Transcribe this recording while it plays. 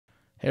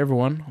Hey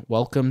everyone,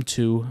 welcome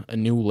to a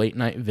new late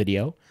night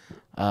video.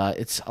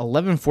 It's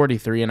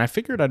 11:43 and I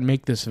figured I'd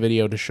make this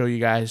video to show you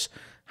guys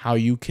how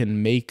you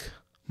can make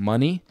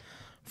money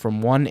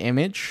from one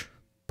image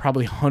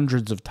probably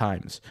hundreds of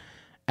times.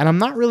 And I'm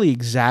not really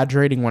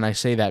exaggerating when I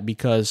say that,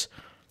 because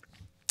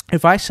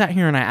if I sat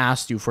here and I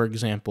asked you, for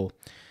example,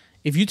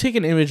 if you take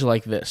an image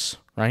like this,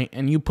 right,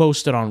 and you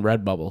post it on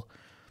Redbubble,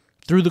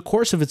 through the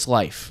course of its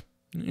life,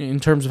 in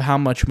terms of how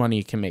much money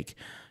it can make,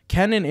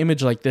 can an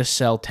image like this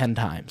sell 10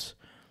 times?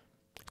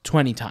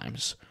 20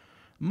 times?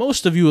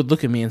 Most of you would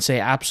look at me and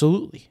say,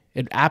 absolutely.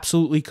 It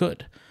absolutely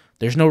could.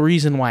 There's no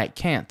reason why it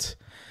can't.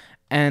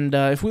 And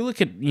if we look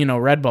at,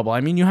 Redbubble,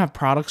 I mean, you have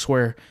products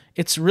where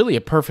it's really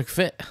a perfect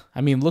fit.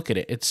 I mean, look at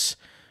it. It's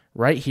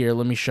right here.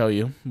 Let me show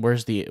you.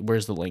 Where's the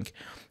link?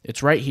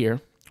 It's right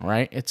here,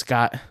 right? It's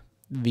got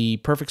the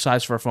perfect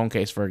size for a phone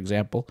case, for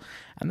example.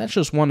 And that's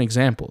just one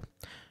example.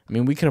 I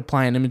mean, we could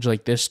apply an image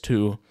like this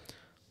to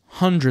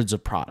hundreds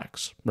of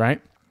products,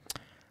 right?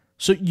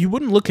 So you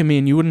wouldn't look at me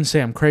and you wouldn't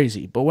say I'm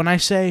crazy. But when I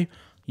say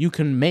you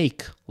can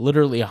make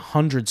literally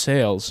 100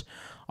 sales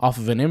off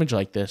of an image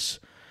like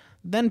this,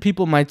 then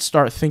people might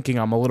start thinking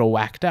I'm a little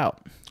whacked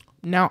out.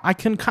 Now, I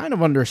can kind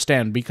of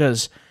understand,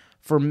 because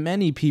for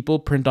many people,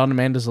 print on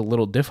demand is a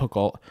little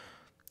difficult.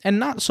 And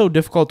not so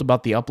difficult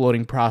about the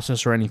uploading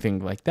process or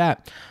anything like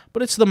that,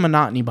 but it's the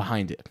monotony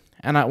behind it.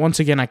 And once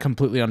again, I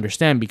completely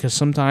understand, because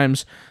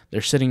sometimes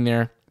they're sitting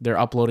there, they're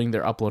uploading,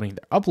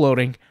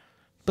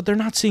 but they're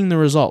not seeing the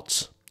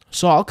results.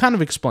 So I'll kind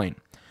of explain.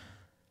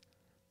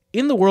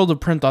 In the world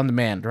of print on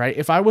demand, right,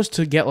 if I was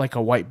to get like a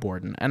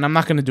whiteboard, and I'm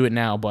not going to do it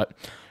now, but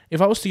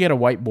if I was to get a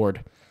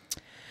whiteboard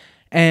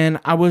and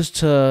I was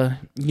to,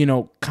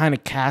 kind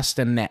of cast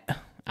a net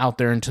out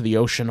there into the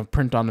ocean of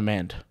print on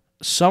demand,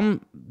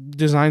 some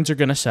designs are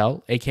going to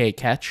sell, aka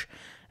catch,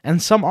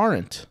 and some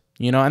aren't,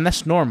 and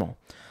that's normal.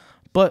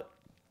 But,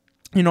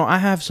 I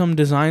have some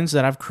designs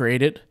that I've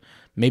created,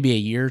 maybe a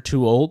year or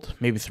two old,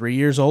 maybe 3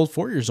 years old,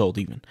 4 years old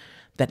even,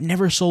 that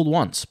never sold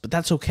once. But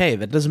that's okay.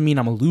 That doesn't mean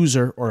I'm a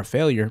loser or a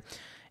failure.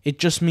 It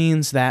just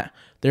means that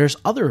there's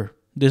other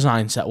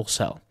designs that will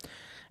sell.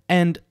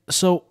 And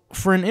so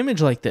for an image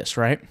like this,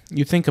 right,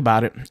 you think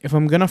about it, if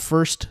I'm going to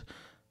first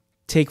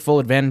take full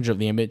advantage of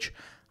the image,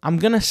 I'm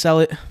going to sell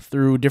it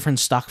through different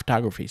stock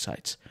photography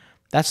sites.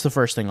 That's the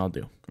first thing I'll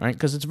do, right?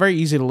 Because it's very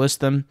easy to list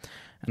them,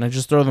 and I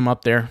just throw them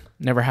up there,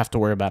 never have to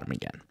worry about them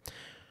again.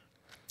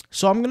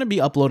 So I'm going to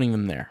be uploading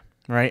them there,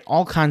 right?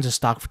 All kinds of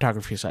stock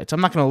photography sites.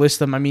 I'm not going to list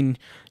them. I mean,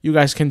 you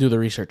guys can do the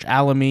research.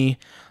 Alamy,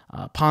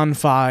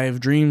 Pond5,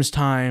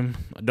 Dreamstime,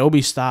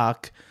 Adobe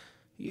Stock.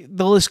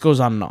 The list goes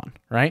on and on,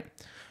 right?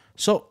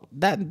 So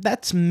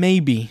that's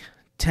maybe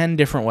 10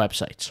 different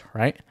websites,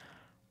 right?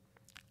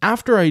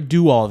 After I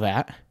do all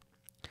that,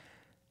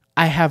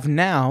 I have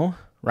now,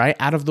 right,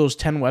 out of those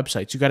 10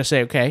 websites, you got to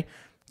say, okay,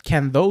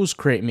 can those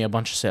create me a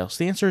bunch of sales?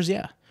 The answer is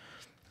yeah.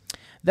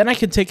 Then I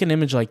could take an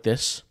image like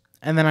this,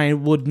 and then I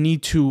would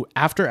need to,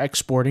 after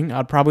exporting,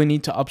 I'd probably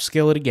need to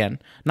upscale it again.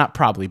 Not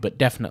probably, but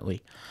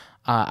definitely.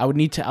 I would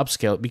need to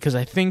upscale it, because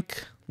I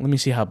think, let me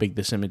see how big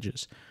this image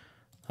is.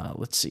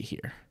 Let's see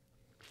here.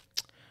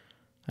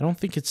 I don't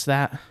think it's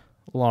that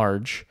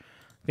large.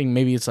 I think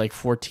maybe it's like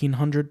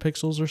 1,400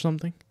 pixels or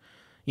something.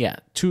 Yeah,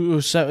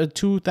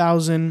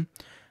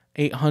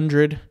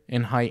 2,800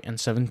 in height and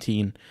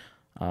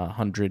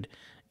 1,700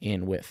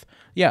 in width.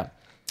 Yeah.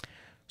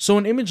 So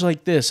an image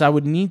like this, I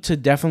would need to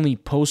definitely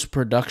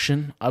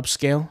post-production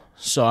upscale.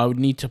 So I would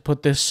need to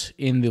put this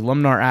in the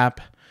Luminar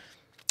app,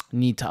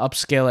 need to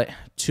upscale it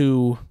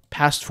to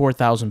past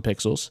 4,000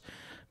 pixels,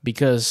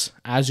 because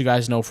as you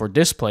guys know, for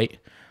Displate,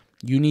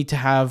 you need to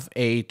have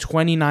a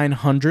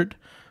 2,900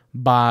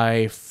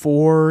 by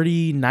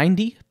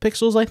 4090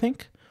 pixels, I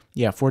think.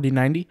 Yeah,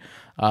 4090.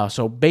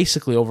 So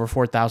basically over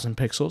 4,000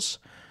 pixels.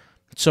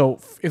 So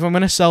if I'm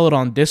going to sell it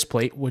on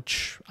Displate,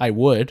 which I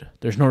would,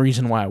 there's no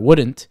reason why I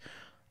wouldn't,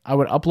 I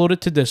would upload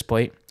it to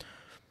Displate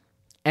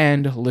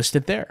and list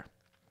it there.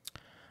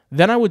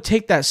 Then I would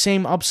take that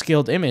same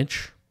upscaled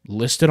image,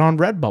 list it on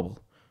Redbubble.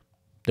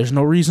 There's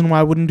no reason why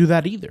I wouldn't do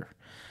that either.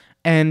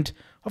 And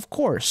of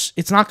course,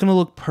 it's not going to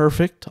look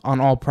perfect on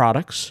all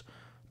products,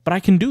 but I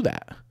can do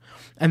that.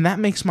 And that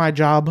makes my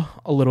job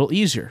a little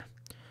easier.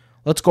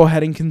 Let's go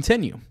ahead and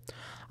continue.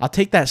 I'll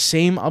take that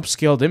same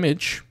upscaled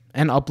image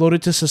and upload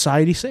it to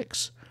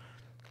Society6.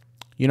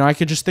 I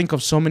could just think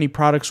of so many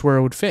products where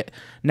it would fit.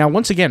 Now,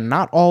 once again,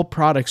 not all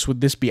products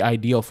would this be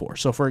ideal for.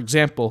 So, for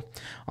example,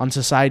 on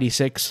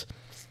Society6,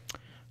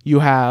 you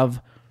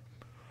have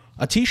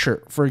a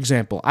t-shirt, for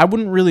example. I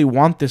wouldn't really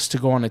want this to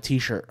go on a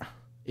t-shirt.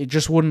 It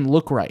just wouldn't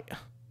look right?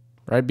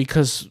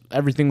 Because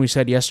everything we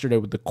said yesterday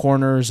with the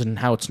corners and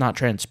how it's not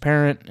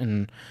transparent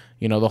and,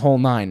 the whole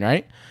nine,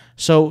 right?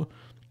 So,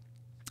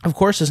 of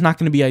course, it's not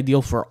going to be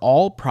ideal for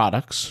all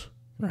products,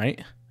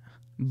 right?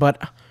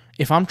 But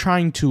if I'm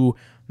trying to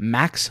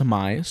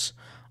maximize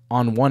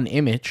on one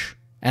image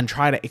and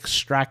try to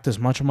extract as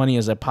much money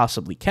as I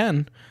possibly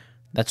can,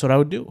 that's what I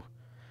would do.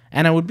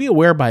 And I would be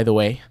aware, by the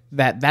way,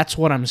 that that's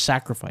what I'm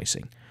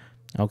sacrificing,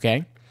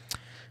 okay?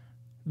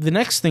 the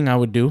next thing I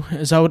would do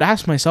is I would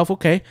ask myself,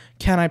 okay,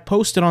 can I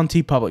post it on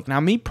TeePublic? Now,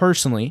 me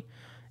personally,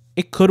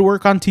 it could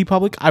work on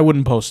TeePublic. I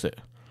wouldn't post it.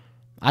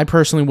 I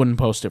personally wouldn't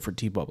post it for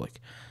TeePublic.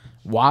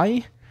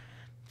 Why?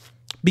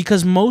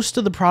 Because most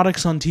of the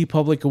products on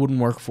TeePublic it wouldn't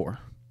work for.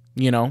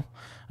 You know,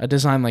 a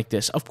design like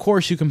this. Of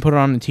course, you can put it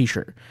on a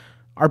t-shirt.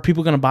 Are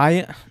people going to buy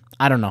it?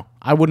 I don't know.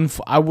 I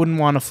wouldn't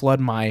want to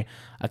flood my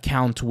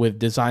account with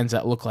designs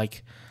that look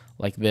like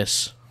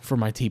this for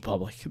my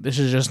TeePublic. This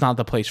is just not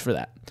the place for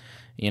that.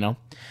 You know,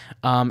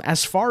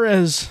 as far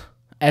as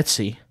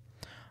Etsy,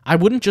 I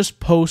wouldn't just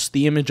post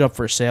the image up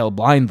for sale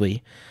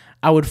blindly.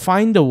 I would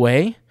find a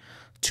way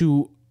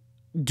to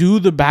do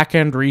the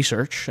back-end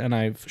research, and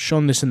I've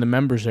shown this in the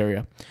members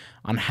area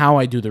on how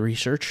I do the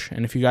research.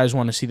 And if you guys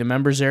want to see the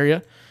members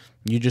area,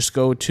 you just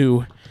go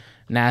to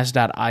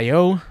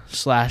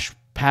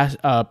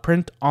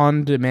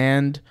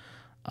nas.io/print-on-demand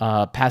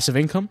passive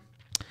income.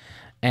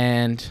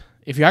 And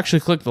if you actually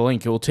click the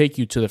link, it will take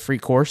you to the free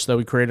course that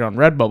we created on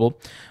Redbubble.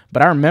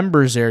 But our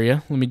members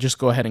area, let me just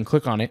go ahead and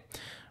click on it.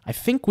 I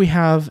think we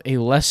have a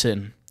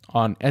lesson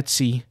on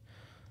Etsy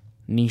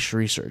niche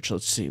research.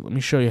 Let's see. Let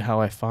me show you how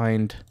I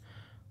find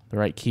the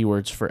right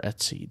keywords for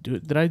Etsy.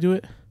 Did I do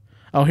it?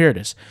 Oh, here it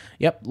is.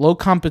 Yep, low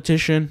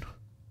competition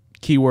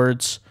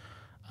keywords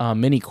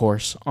mini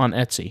course on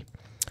Etsy.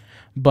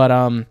 But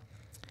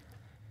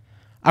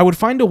I would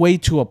find a way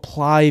to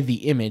apply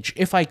the image,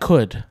 if I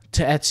could,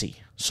 to Etsy.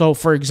 So,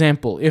 for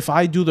example, if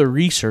I do the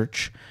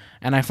research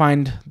and I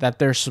find that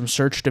there's some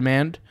search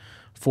demand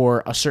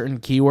for a certain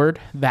keyword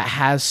that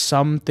has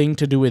something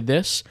to do with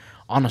this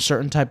on a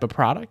certain type of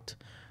product,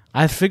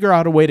 I figure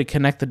out a way to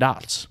connect the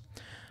dots.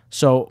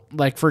 So,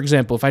 like, for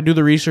example, if I do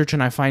the research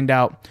and I find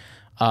out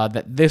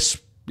that this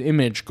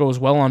image goes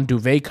well on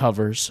duvet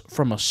covers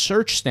from a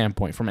search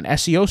standpoint, from an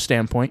SEO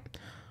standpoint,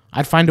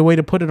 I'd find a way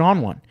to put it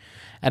on one.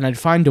 And I'd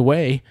find a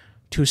way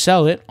to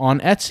sell it on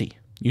Etsy.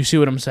 You see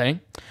what I'm saying?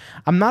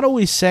 I'm not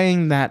always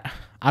saying that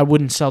I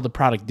wouldn't sell the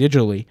product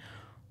digitally,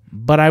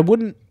 but I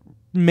wouldn't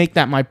make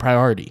that my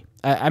priority.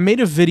 I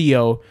made a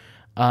video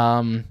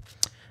not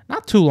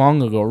too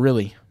long ago,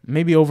 really.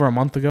 Maybe over a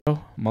month ago,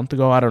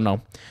 I don't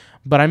know.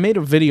 But I made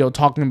a video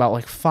talking about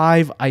like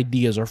 5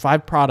 ideas or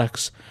 5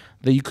 products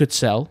that you could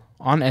sell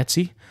on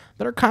Etsy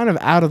that are kind of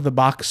out of the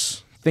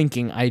box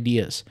thinking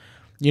ideas.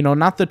 You know,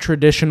 not the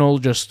traditional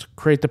just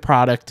create the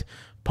product,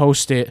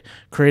 post it,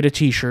 create a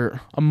t-shirt,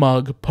 a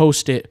mug,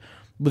 post it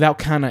without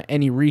kind of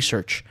any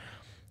research.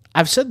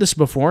 I've said this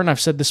before, and I've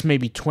said this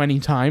maybe 20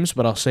 times,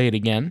 but I'll say it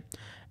again.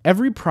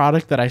 Every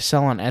product that I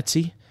sell on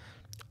Etsy,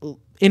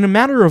 in a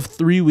matter of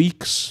 3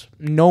 weeks,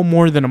 no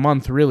more than a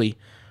month really,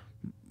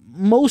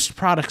 most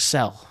products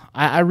sell.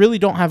 I really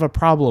don't have a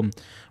problem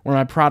where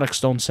my products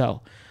don't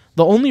sell.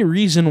 The only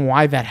reason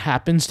why that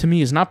happens to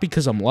me is not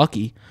because I'm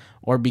lucky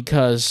or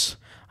because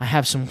I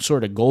have some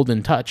sort of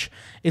golden touch.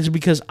 It's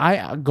because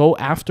I go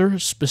after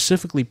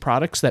specifically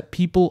products that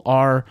people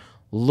are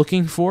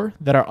looking for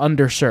that are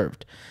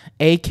underserved.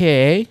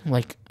 AKA,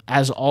 like,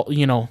 as all,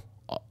 you know,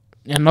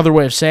 another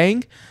way of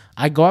saying,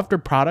 I go after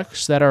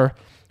products that are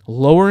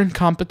lower in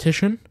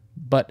competition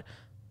but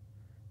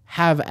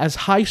have as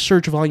high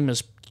search volume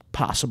as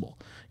possible.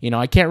 You know,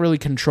 I can't really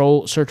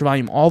control search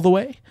volume all the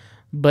way,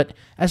 but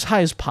as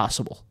high as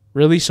possible,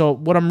 really. So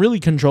what I'm really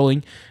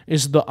controlling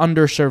is the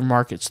underserved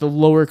markets, the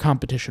lower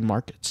competition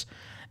markets.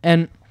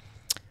 And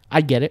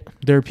I get it.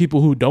 There are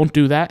people who don't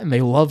do that, and they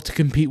love to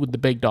compete with the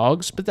big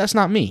dogs, but that's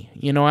not me.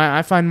 You know,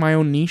 I find my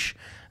own niche,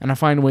 and I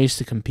find ways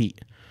to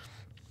compete.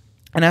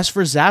 And as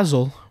for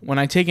Zazzle, when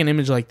I take an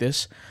image like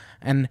this,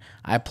 and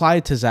I apply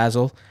it to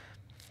Zazzle,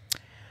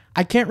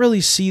 I can't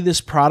really see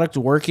this product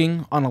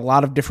working on a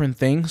lot of different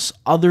things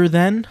other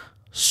than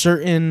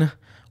certain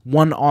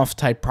one-off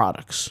type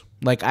products.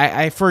 Like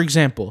I for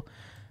example,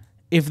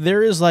 if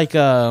there is like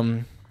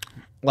for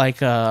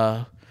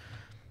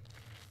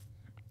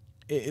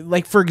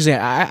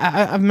example,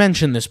 I've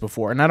mentioned this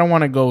before, and I don't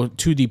want to go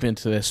too deep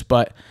into this,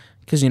 but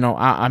because, you know,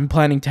 I'm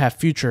planning to have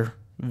future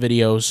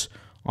videos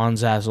on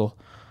Zazzle.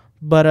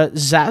 But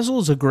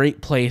Zazzle is a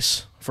great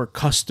place for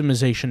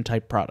customization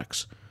type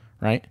products,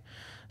 right?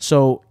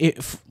 So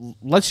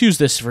let's use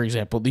this for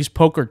example, these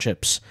poker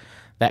chips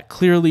that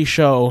clearly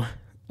show,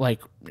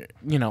 like,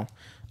 you know,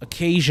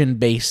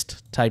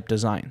 occasion-based type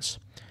designs.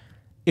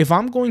 If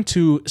I'm going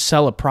to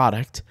sell a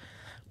product,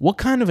 what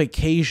kind of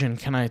occasion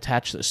can I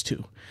attach this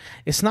to?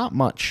 It's not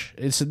much.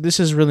 This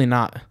is really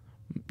not,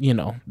 you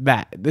know,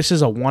 that. This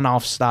is a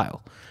one-off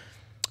style.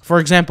 For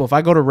example, if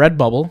I go to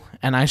Redbubble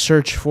and I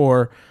search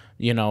for,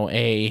 you know,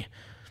 a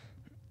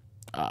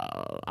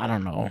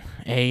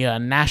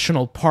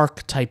national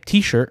park type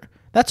t-shirt,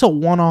 that's a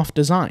one-off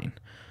design.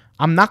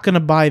 I'm not going to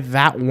buy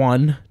that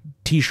one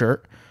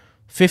t-shirt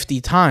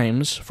 50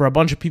 times for a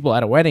bunch of people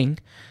at a wedding.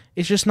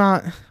 It's just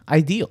not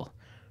ideal,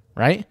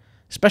 right?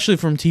 Especially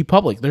from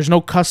TeePublic. There's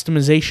no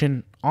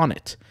customization on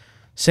it.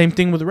 Same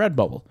thing with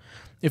Redbubble.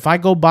 If I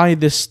go buy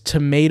this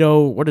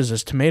tomato, what is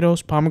this?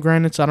 Tomatoes?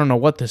 Pomegranates? I don't know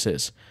what this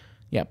is.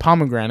 Yeah,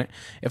 pomegranate.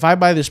 If I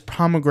buy this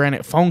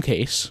pomegranate phone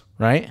case,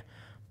 right?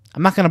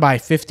 I'm not going to buy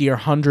 50 or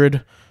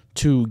 100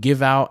 to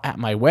give out at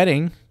my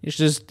wedding. It's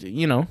just,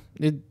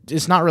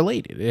 it's not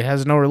related. It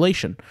has no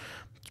relation,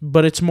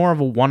 but it's more of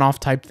a one-off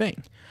type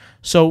thing.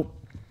 So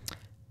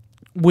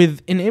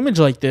with an image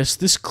like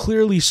this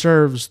clearly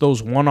serves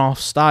those one-off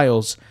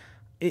styles.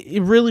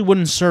 It really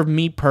wouldn't serve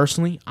me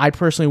personally. I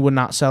personally would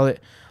not sell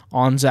it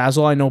on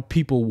Zazzle. I know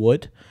people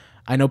would.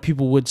 I know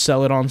people would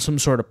sell it on some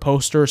sort of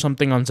poster or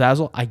something on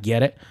Zazzle. I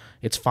get it.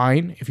 It's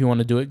fine. If you want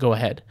to do it, go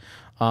ahead.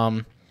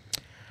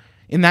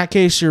 In that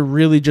case, you're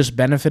really just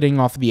benefiting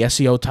off the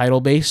SEO title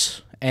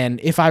base.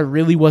 And if I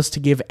really was to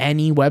give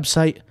any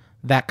website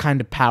that kind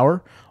of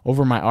power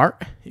over my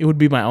art, it would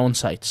be my own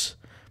sites.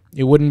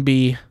 It wouldn't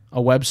be a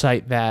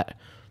website that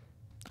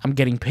I'm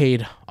getting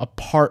paid a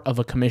part of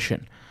a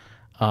commission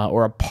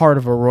or a part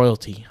of a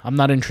royalty. I'm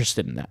not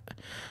interested in that.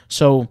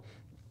 So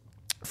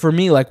for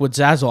me, like with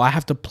Zazzle, I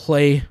have to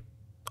play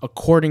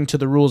according to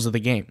the rules of the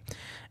game.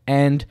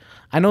 And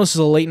I know this is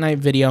a late night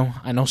video.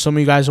 I know some of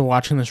you guys are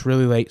watching this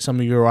really late. Some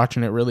of you are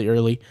watching it really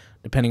early,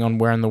 depending on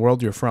where in the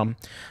world you're from.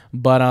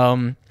 But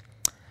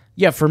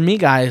yeah, for me,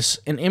 guys,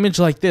 an image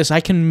like this,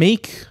 I can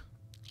make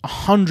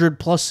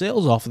 100+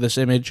 sales off of this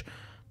image,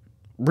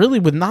 really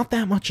with not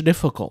that much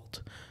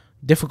difficulty.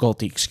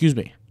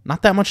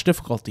 Not that much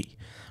difficulty.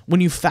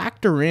 When you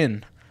factor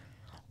in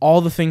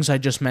all the things I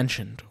just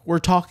mentioned, we're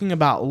talking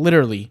about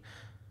literally,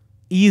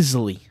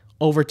 easily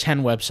over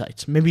 10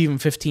 websites, maybe even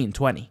 15,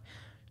 20,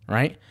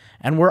 right?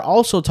 And we're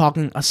also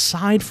talking,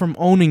 aside from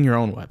owning your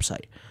own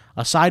website,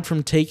 aside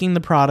from taking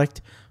the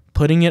product,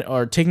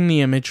 taking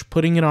the image,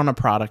 putting it on a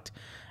product,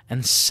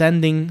 and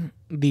sending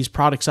these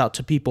products out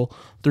to people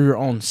through your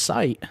own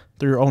site,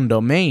 through your own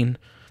domain,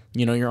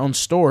 your own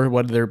store,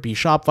 whether it be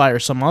Shopify or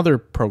some other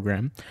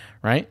program,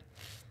 right?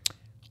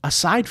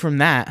 Aside from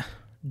that,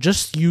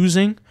 just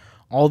using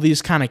all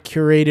these kind of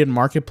curated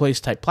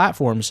marketplace type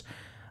platforms,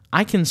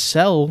 I can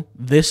sell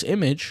this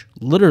image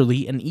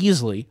literally and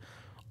easily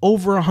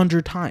over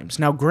 100 times.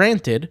 Now,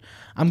 granted,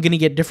 I'm going to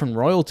get different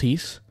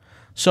royalties.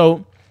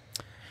 So,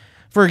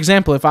 for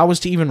example, if I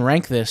was to even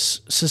rank this,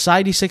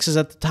 Society6 is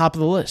at the top of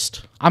the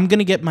list. I'm going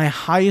to get my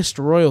highest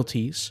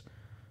royalties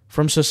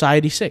from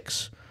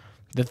Society6.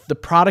 The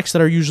products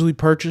that are usually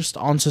purchased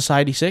on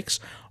Society6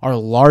 are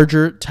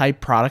larger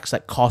type products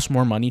that cost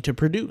more money to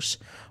produce,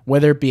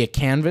 whether it be a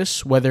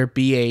canvas, whether it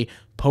be a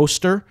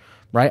poster,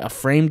 right, a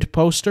framed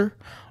poster,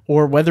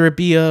 or whether it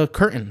be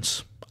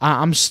curtains.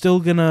 I'm still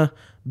going to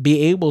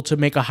be able to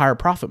make a higher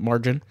profit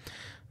margin.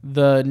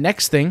 The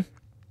next thing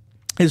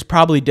is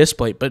probably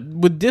Displate, but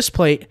with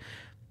Displate,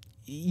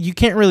 you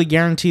can't really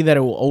guarantee that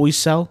it will always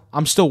sell.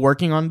 I'm still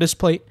working on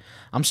Displate.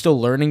 I'm still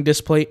learning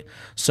Displate,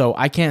 so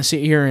I can't sit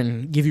here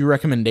and give you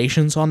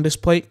recommendations on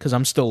Displate because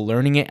I'm still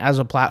learning it as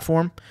a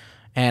platform,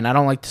 and I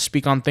don't like to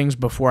speak on things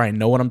before I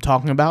know what I'm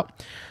talking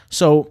about.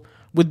 So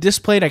with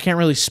Displate, I can't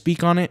really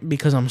speak on it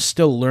because I'm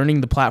still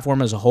learning the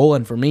platform as a whole,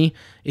 and for me,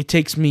 it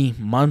takes me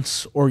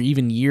months or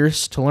even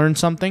years to learn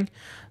something.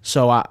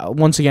 So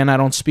once again, I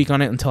don't speak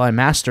on it until I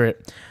master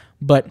it.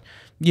 But,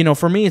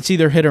 for me, it's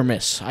either hit or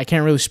miss. I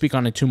can't really speak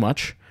on it too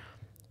much.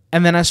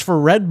 And then as for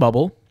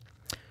Redbubble,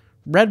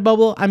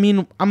 I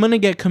mean, I'm going to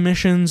get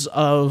commissions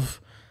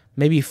of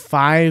maybe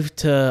 $5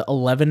 to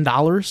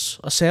 $11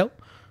 a sale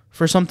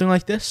for something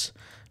like this,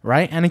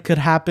 right? And it could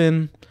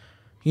happen,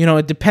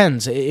 it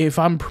depends. If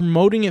I'm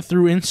promoting it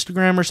through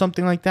Instagram or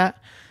something like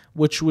that,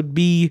 which would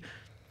be,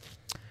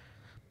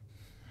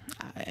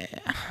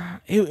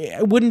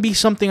 it wouldn't be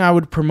something I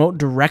would promote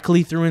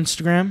directly through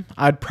Instagram.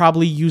 I'd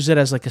probably use it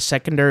as like a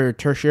secondary or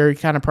tertiary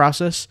kind of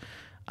process.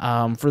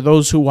 For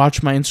those who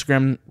watch my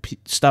Instagram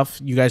stuff,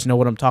 you guys know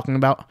what I'm talking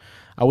about.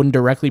 I wouldn't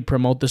directly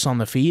promote this on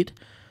the feed.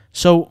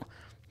 So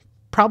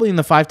probably in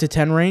the 5 to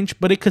 10 range,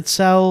 but it could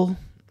sell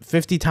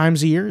 50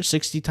 times a year,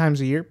 60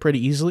 times a year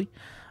pretty easily.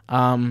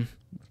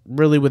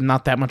 Really with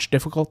not that much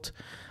difficulty.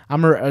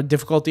 I'm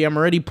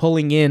already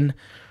pulling in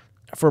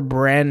for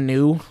brand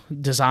new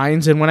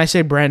designs. And when I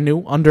say brand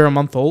new, under a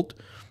month old,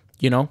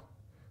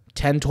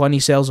 10, 20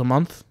 sales a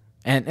month.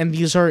 And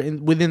these are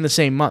within the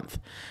same month.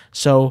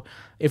 So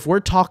if we're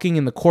talking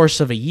in the course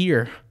of a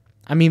year,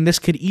 I mean, this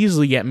could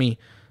easily get me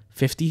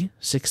 50,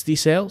 60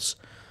 sales,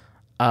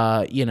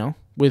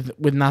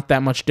 with not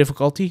that much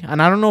difficulty. And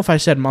I don't know if I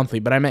said monthly,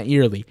 but I meant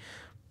yearly.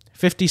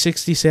 50,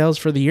 60 sales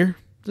for the year.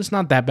 That's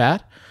not that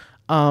bad.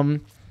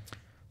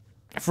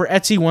 For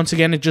Etsy, once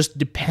again, it just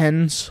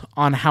depends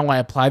on how I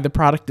apply the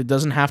product. It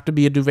doesn't have to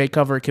be a duvet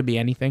cover. It could be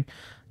anything.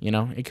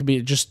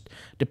 It just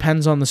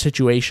depends on the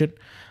situation.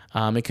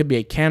 It could be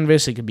a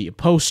canvas. It could be a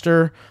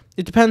poster.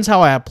 It depends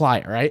how I apply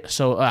it, right?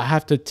 So I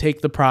have to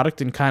take the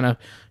product and kind of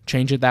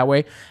change it that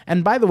way.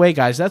 And by the way,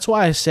 guys, that's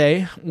why I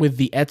say with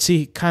the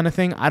Etsy kind of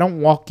thing, I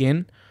don't walk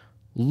in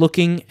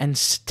looking and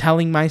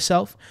telling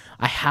myself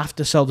I have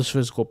to sell this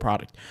physical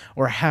product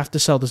or I have to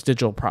sell this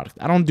digital product.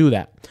 I don't do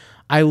that.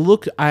 I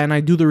look and I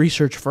do the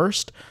research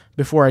first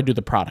before I do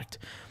the product.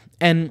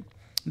 And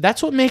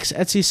that's what makes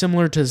Etsy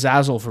similar to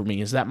Zazzle for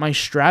me, is that my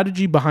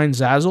strategy behind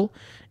Zazzle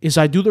is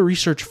I do the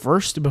research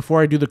first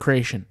before I do the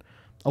creation.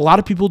 A lot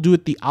of people do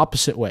it the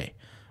opposite way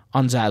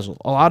on Zazzle.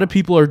 A lot of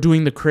people are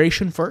doing the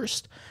creation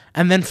first,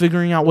 and then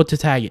figuring out what to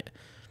tag it.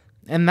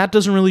 And that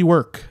doesn't really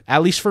work,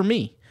 at least for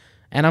me.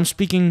 And I'm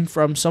speaking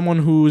from someone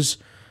who's,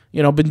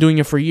 been doing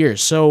it for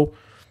years. So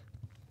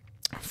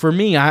for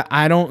me,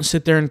 I don't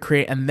sit there and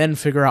create and then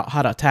figure out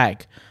how to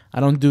tag. I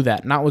don't do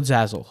that, not with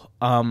Zazzle.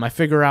 I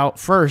figure out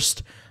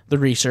first the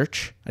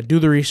research. I do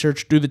the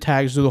research, do the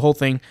tags, do the whole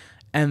thing,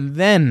 and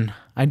then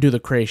I do the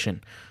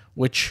creation,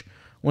 which,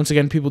 once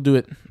again, people do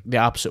it the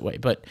opposite way.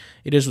 But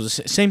it is the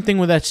same thing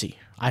with Etsy.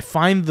 I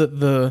find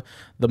the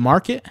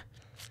market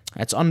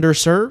that's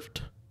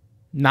underserved,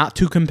 not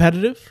too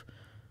competitive,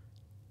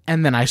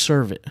 and then I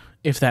serve it,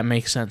 if that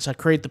makes sense. I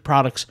create the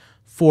products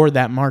for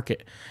that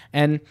market.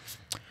 And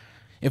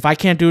if I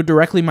can't do it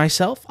directly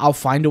myself, I'll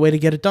find a way to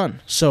get it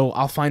done. So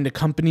I'll find a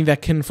company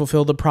that can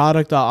fulfill the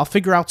product. I'll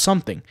figure out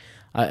something.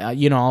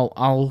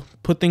 I'll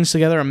put things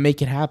together and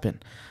make it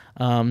happen.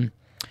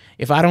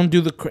 If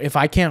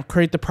I can't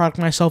create the product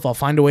myself, I'll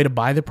find a way to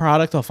buy the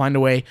product. I'll find a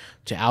way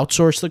to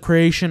outsource the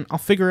creation. I'll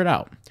figure it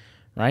out,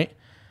 right?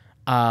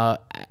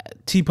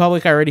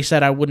 TeePublic, I already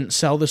said I wouldn't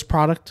sell this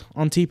product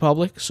on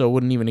TeePublic, so it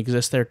wouldn't even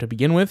exist there to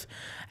begin with.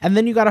 And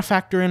then you got to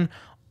factor in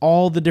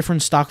all the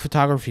different stock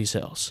photography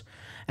sales.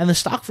 And the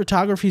stock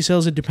photography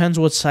sales, it depends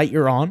what site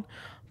you're on,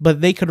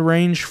 but they could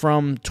range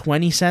from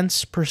 20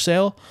 cents per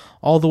sale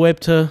all the way up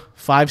to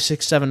 $5,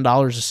 $6,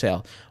 $7 a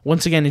sale.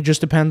 Once again, it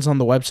just depends on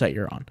the website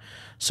you're on.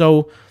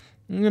 So,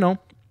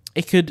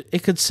 it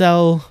could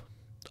sell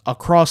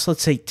across,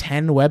 let's say,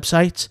 10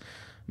 websites,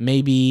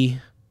 maybe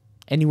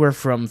anywhere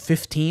from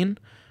 15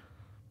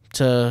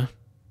 to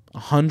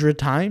 100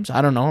 times.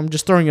 I don't know. I'm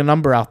just throwing a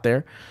number out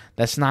there.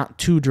 That's not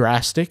too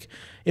drastic.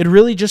 It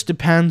really just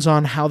depends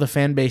on how the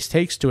fan base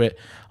takes to it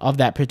of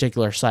that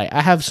particular site.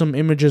 I have some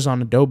images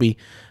on Adobe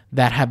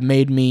that have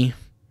made me,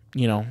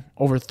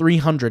 over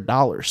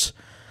 $300.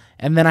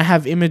 And then I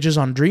have images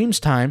on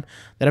Dreamstime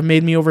that have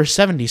made me over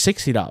 $70,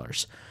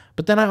 $60.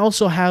 But then I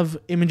also have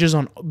images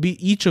on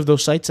each of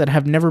those sites that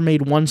have never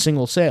made one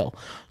single sale.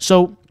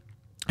 So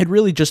it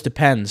really just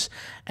depends.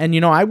 And,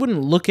 I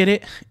wouldn't look at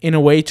it in a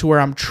way to where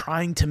I'm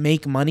trying to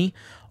make money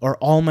or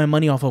all my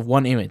money off of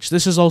one image.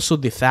 This is also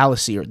the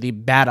fallacy or the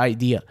bad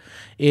idea,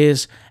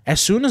 is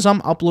as soon as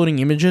I'm uploading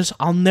images,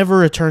 I'll never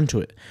return to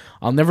it.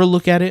 I'll never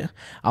look at it.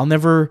 I'll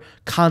never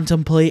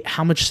contemplate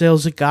how much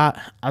sales it got.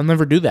 I'll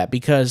never do that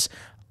because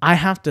I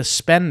have to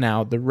spend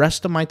now the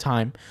rest of my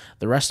time,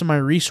 the rest of my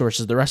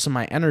resources, the rest of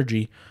my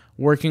energy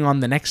working on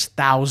the next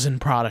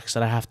 1,000 products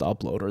that I have to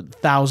upload, or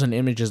 1,000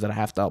 images that I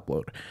have to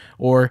upload,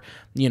 or,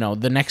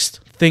 the next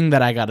thing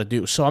that I got to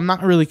do. So I'm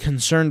not really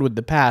concerned with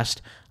the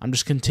past. I'm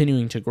just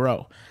continuing to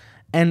grow.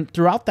 And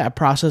throughout that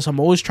process, I'm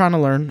always trying to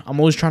learn. I'm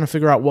always trying to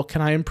figure out what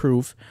can I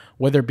improve,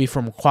 whether it be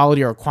from a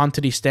quality or a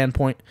quantity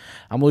standpoint.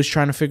 I'm always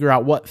trying to figure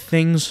out what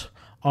things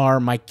are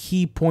my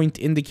key point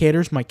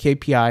indicators, my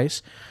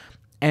KPIs,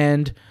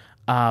 and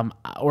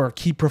or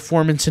key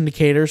performance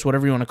indicators,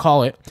 whatever you want to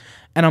call it.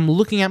 And I'm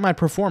looking at my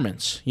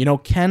performance.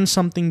 Can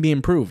something be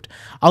improved?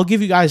 I'll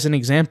give you guys an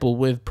example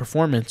with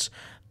performance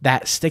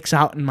that sticks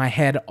out in my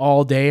head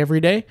all day, every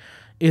day,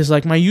 is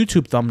like my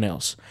YouTube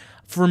thumbnails.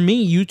 For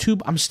me,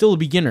 YouTube, I'm still a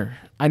beginner.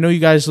 I know you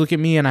guys look at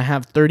me and I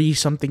have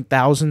 30-something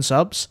thousand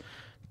subs.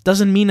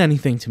 Doesn't mean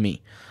anything to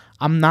me.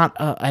 I'm not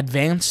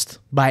advanced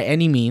by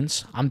any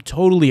means. I'm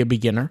totally a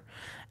beginner.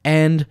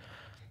 And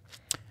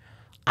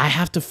I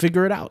have to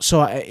figure it out.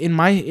 So in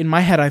my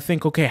head, I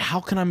think, okay, how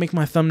can I make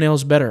my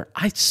thumbnails better?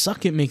 I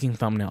suck at making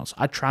thumbnails.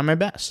 I try my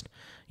best,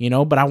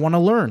 but I want to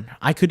learn.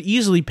 I could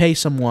easily pay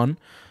someone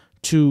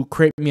to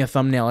create me a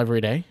thumbnail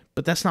every day,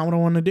 but that's not what I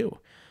want to do.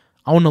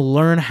 I want to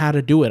learn how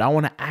to do it. I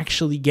want to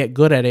actually get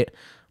good at it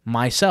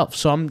myself.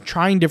 So I'm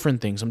trying different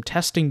things. I'm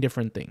testing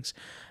different things,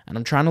 and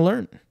I'm trying to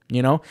learn.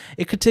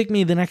 It could take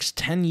me the next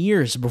 10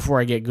 years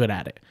before I get good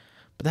at it,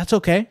 but that's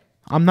okay.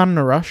 I'm not in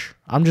a rush.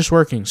 I'm just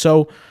working.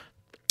 So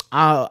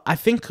I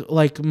think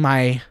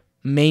my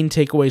main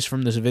takeaways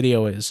from this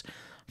video is,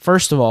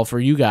 first of all, for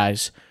you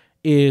guys,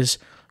 is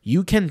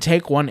you can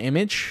take one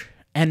image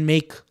and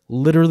make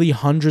literally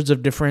hundreds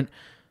of different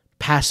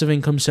passive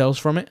income sales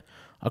from it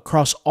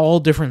across all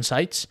different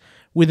sites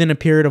within a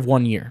period of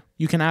 1 year.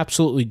 You can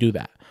absolutely do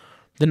that.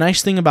 The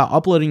nice thing about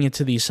uploading it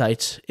to these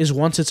sites is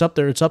once it's up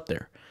there, it's up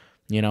there.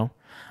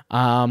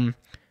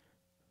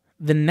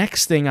 The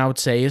next thing I would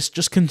say is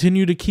just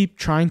continue to keep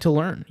trying to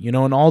learn, in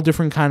all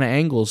different kind of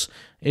angles,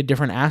 in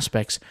different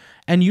aspects,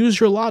 and use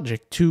your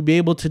logic to be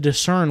able to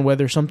discern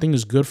whether something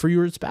is good for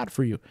you or it's bad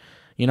for you.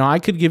 I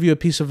could give you a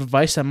piece of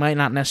advice that might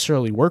not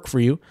necessarily work for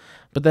you,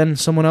 but then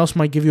someone else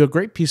might give you a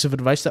great piece of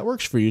advice that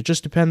works for you. It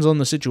just depends on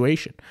the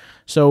situation.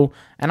 So,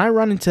 and I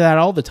run into that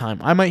all the time.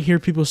 I might hear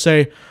people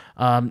say,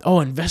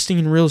 investing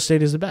in real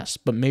estate is the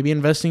best, but maybe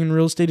investing in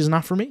real estate is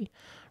not for me,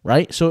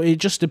 right? So it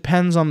just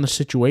depends on the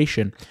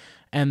situation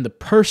and the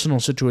personal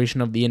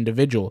situation of the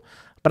individual.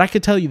 But I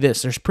could tell you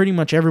this, there's pretty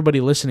much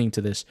everybody listening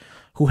to this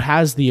who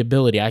has the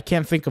ability, I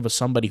can't think of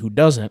somebody who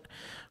doesn't,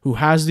 who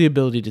has the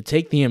ability to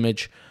take the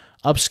image,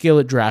 upscale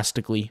it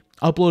drastically,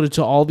 upload it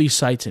to all these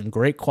sites in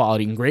great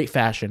quality, in great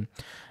fashion,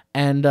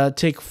 and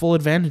take full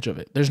advantage of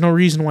it. There's no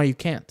reason why you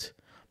can't.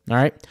 All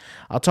right.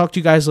 I'll talk to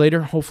you guys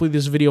later. Hopefully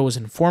this video was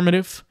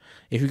informative.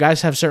 If you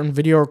guys have certain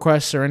video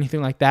requests or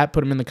anything like that,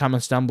 put them in the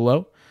comments down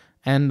below.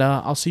 And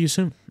I'll see you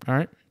soon. All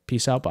right.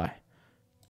 Peace out. Bye.